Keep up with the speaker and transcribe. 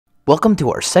Welcome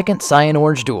to our second Cyan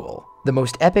Orange Duel. The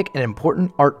most epic and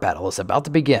important art battle is about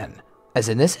to begin, as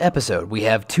in this episode we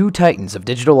have two titans of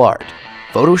digital art,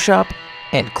 Photoshop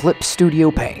and Clip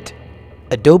Studio Paint.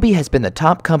 Adobe has been the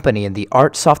top company in the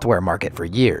art software market for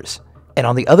years, and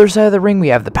on the other side of the ring we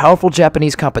have the powerful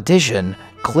Japanese competition,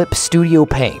 Clip Studio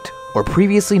Paint, or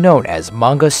previously known as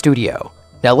Manga Studio.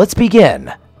 Now let's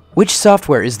begin! Which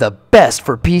software is the best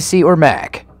for PC or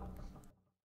Mac?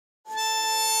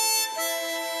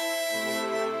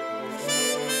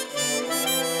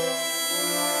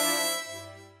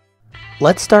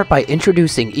 Let's start by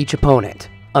introducing each opponent.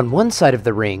 On one side of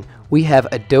the ring, we have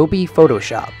Adobe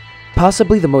Photoshop,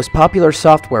 possibly the most popular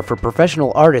software for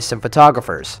professional artists and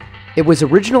photographers. It was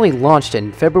originally launched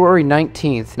in February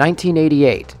 19,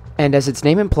 1988, and as its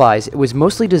name implies, it was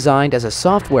mostly designed as a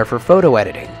software for photo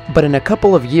editing. But in a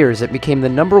couple of years, it became the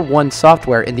 #1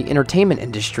 software in the entertainment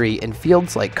industry in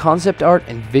fields like concept art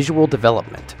and visual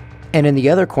development. And in the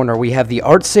other corner, we have the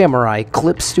art samurai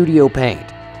Clip Studio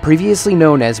Paint, previously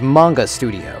known as Manga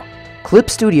Studio.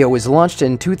 Clip Studio was launched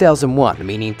in 2001,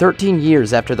 meaning 13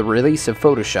 years after the release of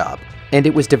Photoshop, and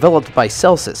it was developed by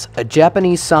Celsius, a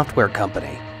Japanese software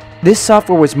company. This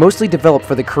software was mostly developed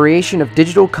for the creation of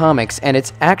digital comics, and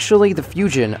it's actually the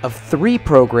fusion of 3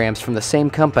 programs from the same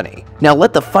company. Now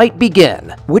let the fight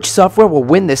begin! Which software will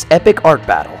win this epic art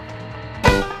battle?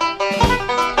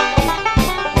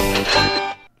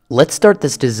 Let's start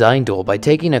this design duel by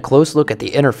taking a close look at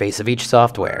the interface of each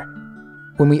software.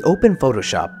 When we open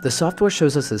Photoshop, the software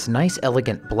shows us this nice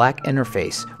elegant black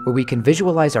interface where we can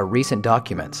visualize our recent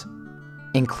documents.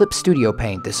 In Clip Studio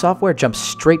Paint, the software jumps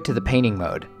straight to the painting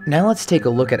mode. Now let's take a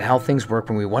look at how things work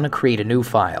when we want to create a new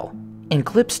file. In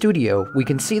Clip Studio, we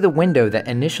can see the window that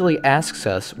initially asks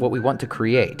us what we want to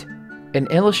create: an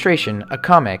illustration, a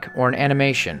comic, or an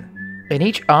animation. In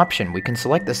each option, we can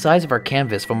select the size of our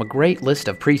canvas from a great list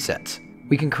of presets.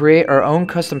 We can create our own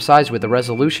custom size with the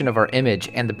resolution of our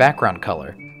image and the background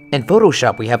color. In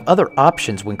Photoshop, we have other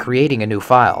options when creating a new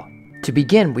file. To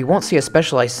begin, we won't see a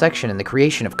specialized section in the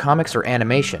creation of comics or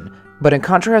animation, but in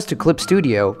contrast to Clip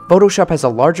Studio, Photoshop has a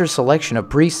larger selection of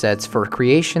presets for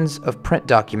creations of print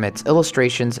documents,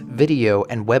 illustrations, video,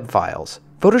 and web files.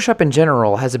 Photoshop in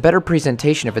general has a better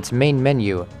presentation of its main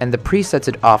menu and the presets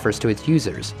it offers to its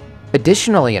users.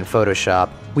 Additionally, in Photoshop,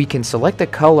 we can select the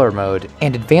color mode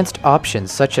and advanced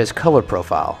options such as color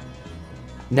profile.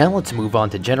 Now let's move on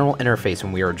to general interface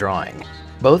when we are drawing.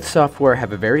 Both software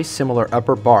have a very similar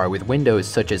upper bar with windows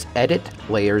such as Edit,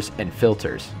 Layers, and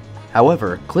Filters.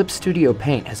 However, Clip Studio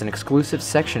Paint has an exclusive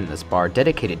section in this bar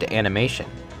dedicated to animation.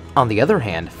 On the other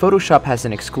hand, Photoshop has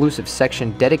an exclusive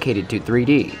section dedicated to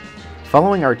 3D.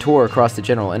 Following our tour across the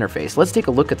general interface, let's take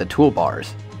a look at the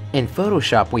toolbars. In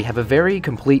Photoshop, we have a very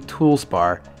complete tools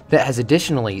bar that has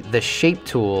additionally the Shape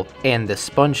tool and the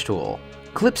Sponge tool.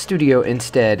 Clip Studio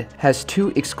instead has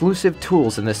 2 exclusive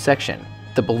tools in this section: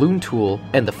 the Balloon tool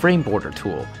and the Frame Border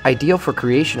tool, ideal for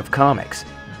creation of comics.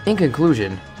 In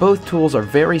conclusion, both tools are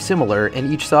very similar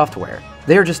in each software.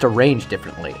 They are just arranged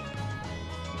differently.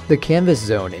 The canvas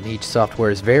zone in each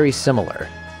software is very similar.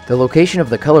 The location of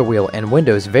the color wheel and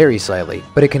windows vary slightly,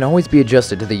 but it can always be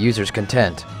adjusted to the user's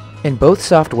content. In both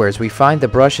softwares, we find the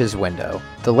brushes window,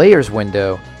 the layers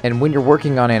window, and when you're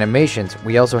working on animations,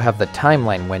 we also have the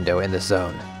timeline window in the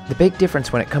zone. The big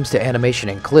difference when it comes to animation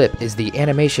and Clip is the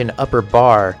animation upper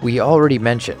bar we already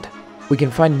mentioned. We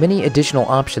can find many additional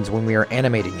options when we are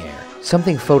animating air,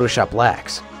 something Photoshop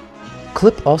lacks.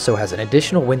 Clip also has an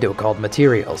additional window called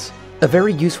Materials, a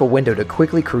very useful window to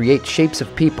quickly create shapes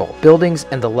of people, buildings,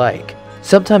 and the like,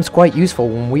 sometimes quite useful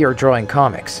when we are drawing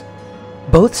comics.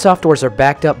 Both softwares are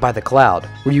backed up by the cloud,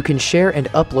 where you can share and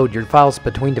upload your files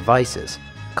between devices.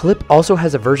 Clip also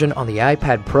has a version on the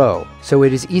iPad Pro, so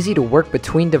it is easy to work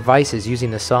between devices using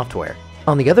the software.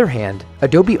 On the other hand,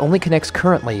 Adobe only connects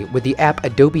currently with the app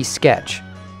Adobe Sketch.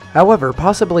 However,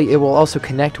 possibly it will also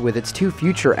connect with its 2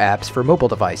 future apps for mobile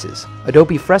devices,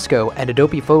 Adobe Fresco and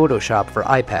Adobe Photoshop for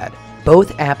iPad.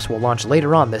 Both apps will launch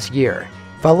later on this year.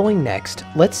 Following next,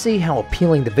 let's see how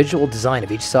appealing the visual design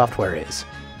of each software is.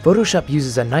 Photoshop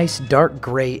uses a nice dark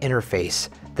gray interface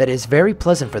that is very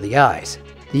pleasant for the eyes.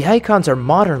 The icons are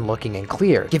modern looking and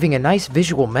clear, giving a nice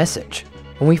visual message.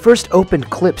 When we first opened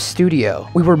Clip Studio,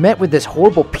 we were met with this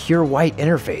horrible pure white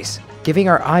interface, giving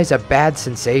our eyes a bad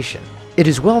sensation. It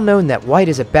is well known that white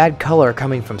is a bad color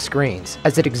coming from screens,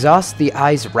 as it exhausts the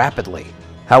eyes rapidly.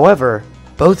 However,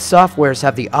 both softwares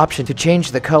have the option to change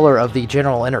the color of the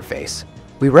general interface.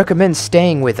 We recommend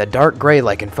staying with a dark gray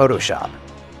like in Photoshop.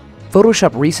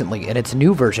 Photoshop recently, in its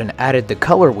new version, added the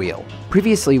color wheel.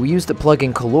 Previously, we used the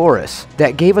plugin Coloris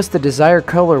that gave us the desired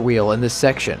color wheel in this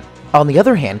section. On the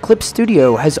other hand, Clip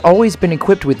Studio has always been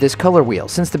equipped with this color wheel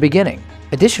since the beginning.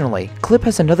 Additionally, Clip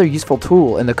has another useful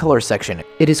tool in the color section.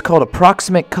 It is called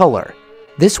Approximate Color.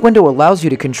 This window allows you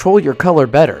to control your color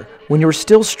better when you're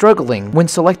still struggling when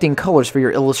selecting colors for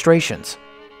your illustrations.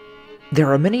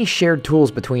 There are many shared tools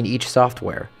between each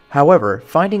software. However,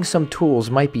 finding some tools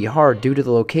might be hard due to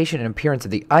the location and appearance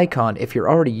of the icon if you're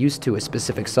already used to a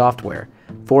specific software.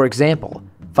 For example,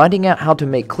 finding out how to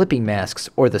make clipping masks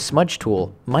or the smudge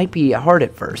tool might be hard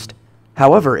at first.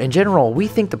 However, in general, we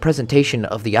think the presentation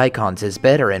of the icons is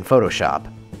better in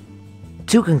Photoshop.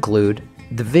 To conclude,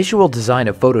 the visual design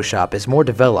of Photoshop is more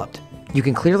developed. You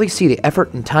can clearly see the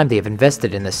effort and time they have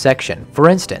invested in this section. For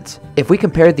instance, if we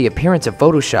compared the appearance of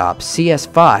Photoshop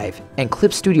CS5 and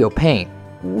Clip Studio Paint,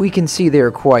 we can see they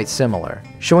are quite similar,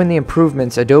 showing the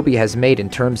improvements Adobe has made in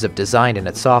terms of design in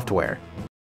its software.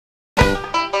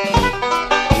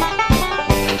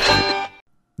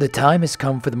 The time has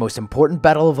come for the most important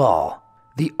battle of all,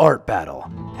 the art battle.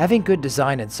 Having good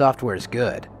design and software is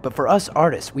good, but for us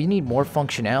artists, we need more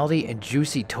functionality and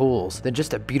juicy tools than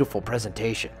just a beautiful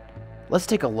presentation. Let's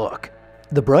take a look.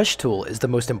 The brush tool is the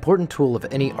most important tool of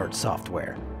any art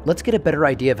software. Let's get a better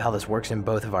idea of how this works in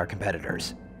both of our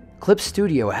competitors. Clip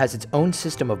Studio has its own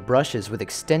system of brushes with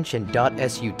extension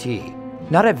 .sut,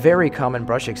 not a very common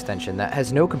brush extension that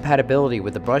has no compatibility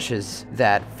with the brushes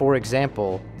that, for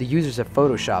example, the users of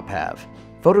Photoshop have.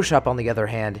 Photoshop, on the other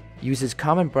hand, uses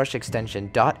common brush extension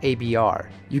 .abr.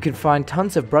 You can find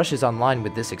tons of brushes online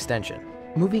with this extension.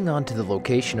 Moving on to the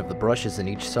location of the brushes in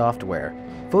each software,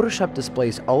 Photoshop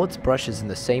displays all its brushes in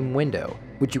the same window,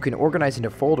 which you can organize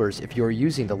into folders if you are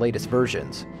using the latest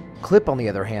versions. Clip, on the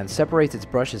other hand, separates its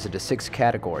brushes into 6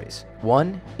 categories.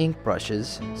 1. Ink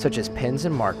brushes, such as pens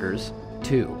and markers.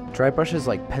 2. Dry brushes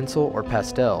like pencil or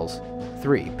pastels.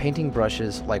 3. Painting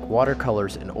brushes like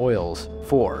watercolors and oils.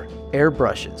 4. Air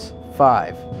brushes.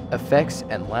 5. Effects,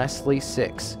 and lastly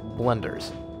 6.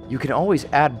 Blenders. You can always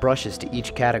add brushes to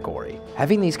each category.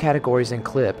 Having these categories in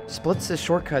Clip splits the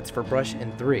shortcuts for brush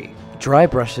in 3. Dry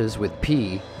brushes with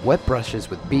P, wet brushes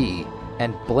with B,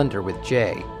 and blender with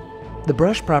J. The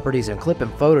brush properties in Clip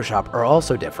and Photoshop are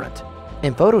also different.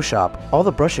 In Photoshop, all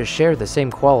the brushes share the same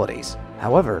qualities.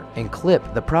 However, in Clip,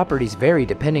 the properties vary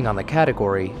depending on the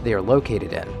category they are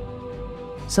located in.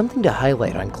 Something to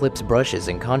highlight on Clip's brushes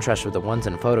in contrast with the ones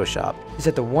in Photoshop is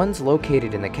that the ones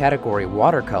located in the category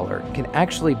watercolor can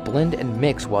actually blend and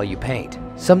mix while you paint,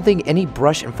 something any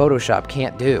brush in Photoshop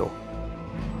can't do.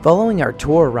 Following our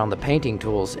tour around the painting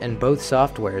tools in both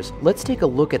softwares, let's take a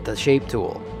look at the shape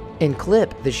tool. In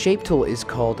Clip, the shape tool is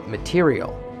called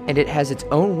Material, and it has its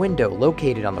own window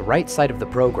located on the right side of the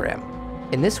program.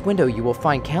 In this window, you will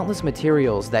find countless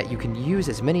materials that you can use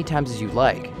as many times as you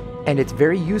like, and it's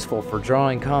very useful for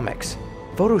drawing comics.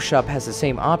 Photoshop has the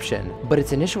same option, but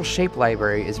its initial shape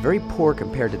library is very poor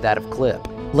compared to that of Clip.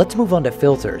 Let's move on to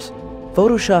filters.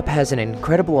 Photoshop has an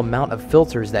incredible amount of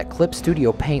filters that Clip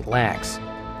Studio Paint lacks.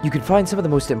 You can find some of the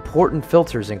most important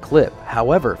filters in Clip.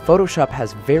 However, Photoshop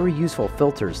has very useful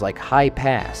filters like High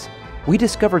Pass. We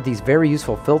discovered these very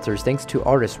useful filters thanks to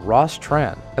artist Ross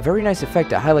Tran, a very nice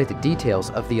effect to highlight the details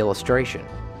of the illustration.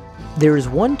 There is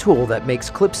one tool that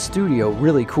makes Clip Studio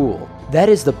really cool. That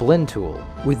is the Blend tool.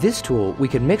 With this tool, we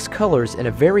can mix colors in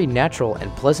a very natural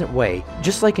and pleasant way,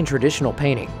 just like in traditional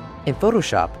painting. In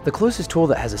Photoshop, the closest tool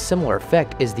that has a similar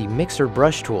effect is the Mixer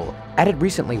Brush tool, added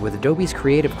recently with Adobe's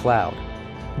Creative Cloud.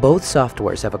 Both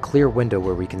softwares have a clear window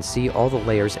where we can see all the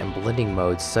layers and blending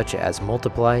modes such as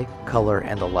multiply, color,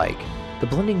 and the like. The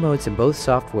blending modes in both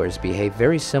softwares behave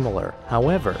very similar,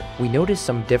 however, we notice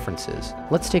some differences.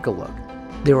 Let's take a look.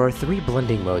 There are 3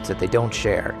 blending modes that they don't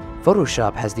share.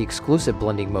 Photoshop has the exclusive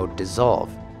blending mode Dissolve,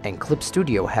 and Clip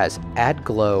Studio has Add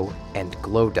Glow and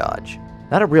Glow Dodge.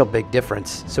 Not a real big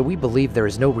difference, so we believe there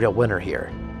is no real winner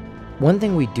here. One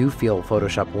thing we do feel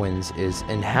Photoshop wins is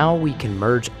in how we can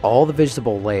merge all the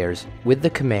visible layers with the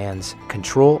commands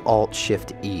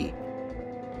Ctrl-Alt-Shift-E,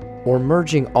 or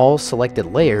merging all selected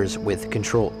layers with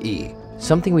Ctrl-E,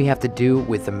 something we have to do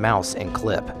with the mouse and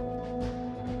Clip.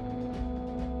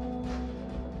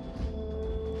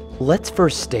 Let's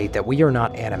first state that we are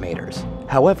not animators.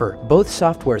 However, both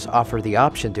softwares offer the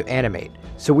option to animate,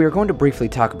 so we are going to briefly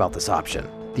talk about this option.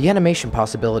 The animation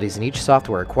possibilities in each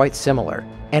software are quite similar,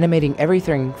 animating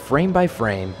everything frame by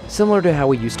frame, similar to how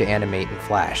we used to animate in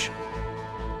Flash.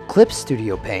 Clip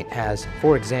Studio Paint has,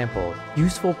 for example,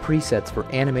 useful presets for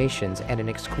animations and an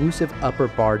exclusive upper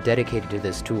bar dedicated to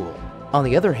this tool. On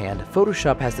the other hand,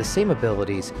 Photoshop has the same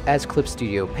abilities as Clip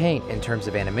Studio Paint in terms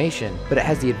of animation, but it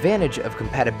has the advantage of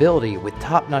compatibility with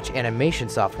top-notch animation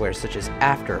software such as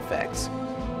After Effects.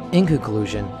 In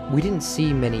conclusion, we didn't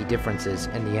see many differences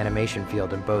in the animation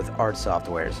field in both art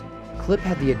softwares. Clip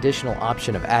had the additional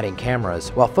option of adding cameras,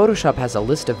 while Photoshop has a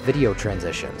list of video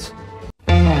transitions.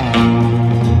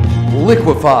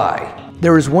 Liquify!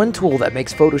 There is one tool that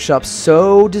makes Photoshop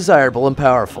so desirable and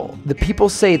powerful. The people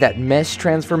say that mesh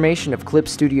transformation of Clip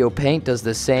Studio Paint does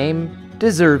the same.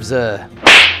 Deserves a...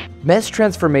 Mesh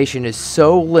transformation is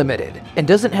so limited and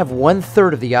doesn't have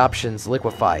 1/3 of the options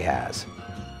Liquify has.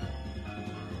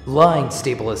 Line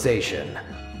stabilization.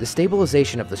 The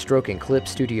stabilization of the stroke in Clip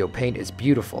Studio Paint is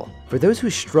beautiful. For those who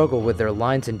struggle with their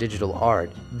lines in digital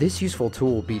art, this useful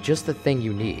tool will be just the thing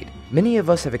you need. Many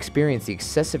of us have experienced the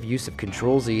excessive use of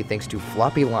Ctrl-Z thanks to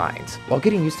floppy lines, while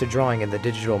getting used to drawing in the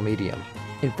digital medium.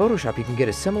 In Photoshop you can get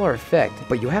a similar effect,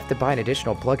 but you have to buy an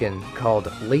additional plugin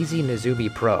called Lazy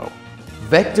Nezumi Pro.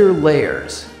 Vector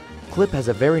Layers. Clip has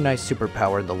a very nice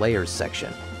superpower in the Layers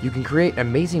section. You can create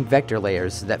amazing vector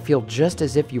layers that feel just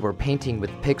as if you were painting with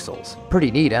pixels.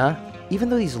 Pretty neat, huh? Even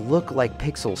though these look like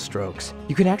pixel strokes,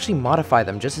 you can actually modify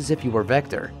them just as if you were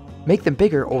vector. Make them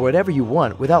bigger or whatever you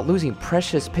want without losing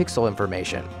precious pixel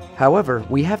information. However,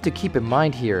 we have to keep in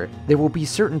mind here, there will be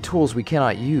certain tools we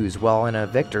cannot use while in a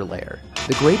vector layer.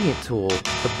 The gradient tool,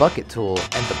 the bucket tool,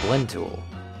 and the blend tool.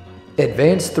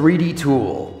 Advanced 3D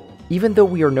tool. Even though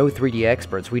we are no 3D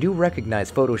experts, we do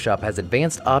recognize Photoshop has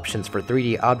advanced options for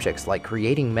 3D objects like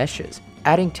creating meshes,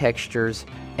 adding textures,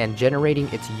 and generating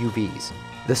its UVs.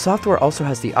 The software also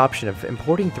has the option of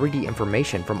importing 3D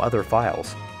information from other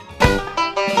files.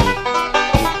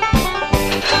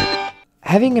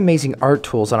 Having amazing art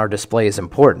tools on our display is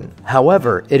important.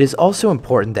 However, it is also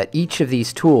important that each of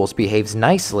these tools behaves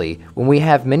nicely when we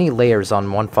have many layers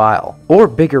on one file, or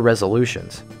bigger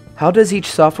resolutions. How does each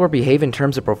software behave in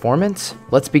terms of performance?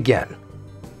 Let's begin.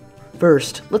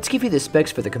 First, let's give you the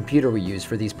specs for the computer we use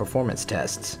for these performance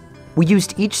tests. We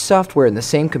used each software in the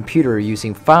same computer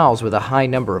using files with a high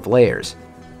number of layers.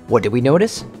 What did we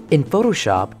notice? In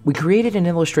Photoshop, we created an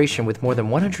illustration with more than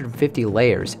 150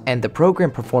 layers and the program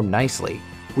performed nicely.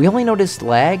 We only noticed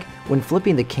lag when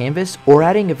flipping the canvas or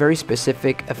adding a very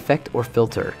specific effect or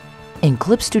filter. In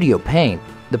Clip Studio Paint,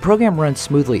 the program runs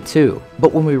smoothly too,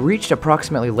 but when we reached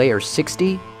approximately layer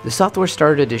 60, the software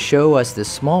started to show us this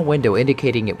small window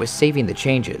indicating it was saving the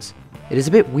changes. It is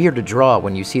a bit weird to draw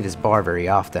when you see this bar very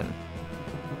often.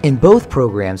 In both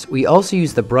programs, we also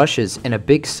used the brushes in a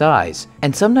big size,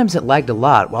 and sometimes it lagged a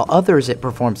lot while others it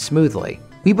performed smoothly.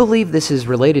 We believe this is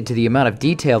related to the amount of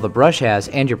detail the brush has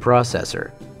and your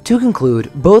processor. To conclude,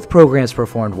 both programs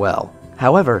performed well.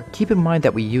 However, keep in mind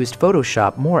that we used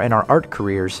Photoshop more in our art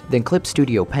careers than Clip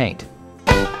Studio Paint.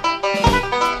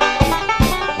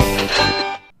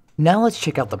 Now let's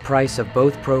check out the price of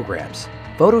both programs.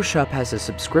 Photoshop has a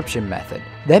subscription method.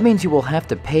 That means you will have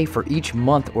to pay for each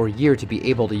month or year to be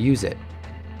able to use it.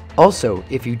 Also,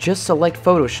 if you just select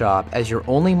Photoshop as your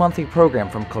only monthly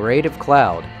program from Creative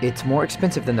Cloud, it's more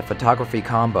expensive than the photography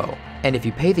combo. And if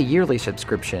you pay the yearly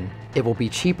subscription, it will be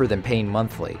cheaper than paying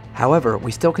monthly. However,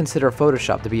 we still consider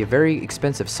Photoshop to be a very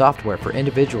expensive software for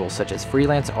individuals such as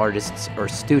freelance artists or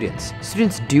students.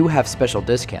 Students do have special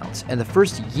discounts. In the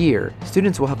first year,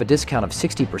 students will have a discount of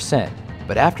 60%,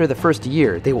 but after the first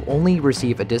year, they will only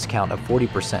receive a discount of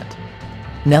 40%.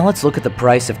 Now let's look at the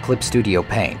price of Clip Studio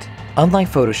Paint. Unlike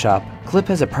Photoshop, Clip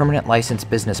has a permanent license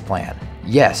business plan.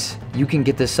 Yes, you can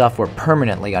get this software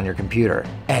permanently on your computer.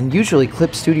 And usually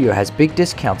Clip Studio has big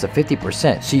discounts of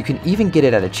 50%, so you can even get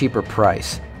it at a cheaper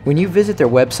price. When you visit their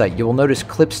website, you will notice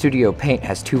Clip Studio Paint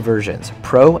has two versions,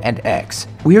 Pro and X.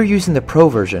 We are using the Pro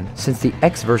version since the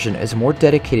X version is more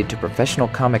dedicated to professional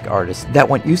comic artists that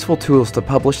want useful tools to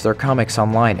publish their comics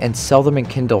online and sell them in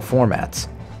Kindle formats.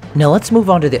 Now let's move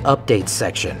on to the updates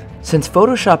section. Since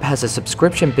Photoshop has a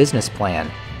subscription business plan,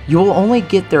 you will only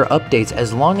get their updates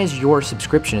as long as your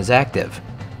subscription is active.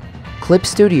 Clip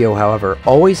Studio, however,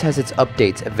 always has its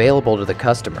updates available to the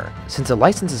customer. Since a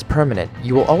license is permanent,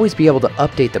 you will always be able to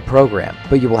update the program,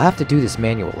 but you will have to do this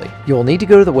manually. You will need to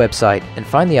go to the website and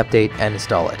find the update and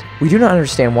install it. We do not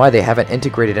understand why they haven't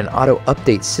integrated an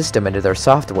auto-update system into their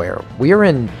software. We are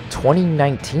in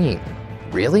 2019.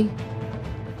 Really?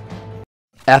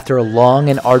 After a long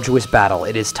and arduous battle,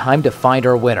 it is time to find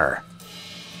our winner.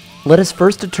 Let us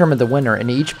first determine the winner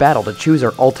in each battle to choose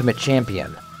our ultimate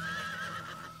champion.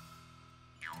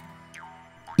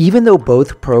 Even though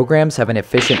both programs have an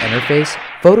efficient interface,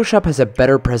 Photoshop has a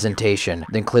better presentation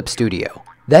than Clip Studio.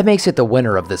 That makes it the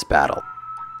winner of this battle.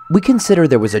 We consider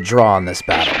there was a draw in this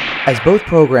battle, as both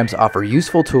programs offer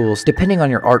useful tools depending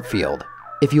on your art field.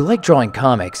 If you like drawing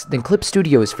comics, then Clip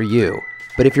Studio is for you.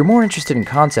 But if you're more interested in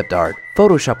concept art,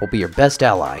 Photoshop will be your best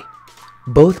ally.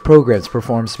 Both programs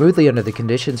perform smoothly under the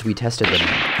conditions we tested them in.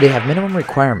 They have minimum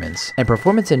requirements, and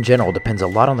performance in general depends a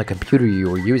lot on the computer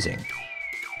you are using.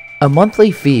 A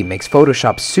monthly fee makes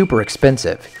Photoshop super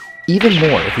expensive, even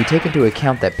more if we take into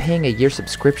account that paying a year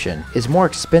subscription is more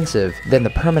expensive than the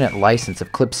permanent license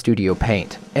of Clip Studio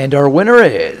Paint. And our winner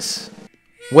is...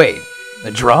 Wait,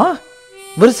 a draw?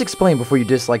 Let us explain before you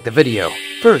dislike the video.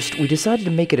 First, we decided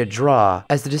to make it a draw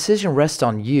as the decision rests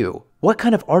on you. What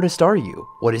kind of artist are you?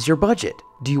 What is your budget?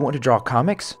 Do you want to draw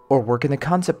comics or work in the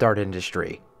concept art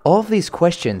industry? All of these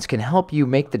questions can help you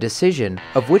make the decision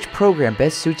of which program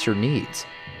best suits your needs.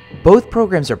 Both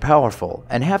programs are powerful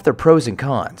and have their pros and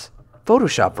cons.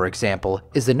 Photoshop, for example,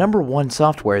 is the #1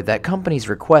 software that companies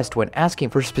request when asking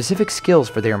for specific skills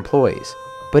for their employees,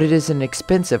 but it is an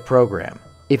expensive program.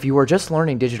 If you are just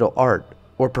learning digital art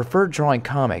or prefer drawing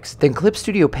comics, then Clip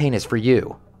Studio Paint is for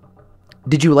you.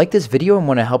 Did you like this video and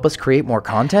want to help us create more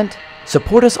content?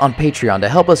 Support us on Patreon to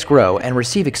help us grow and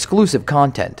receive exclusive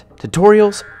content,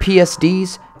 tutorials,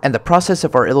 PSDs, and the process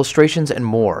of our illustrations and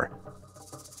more.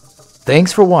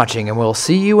 Thanks for watching, and we'll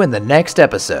see you in the next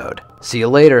episode. See you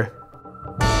later.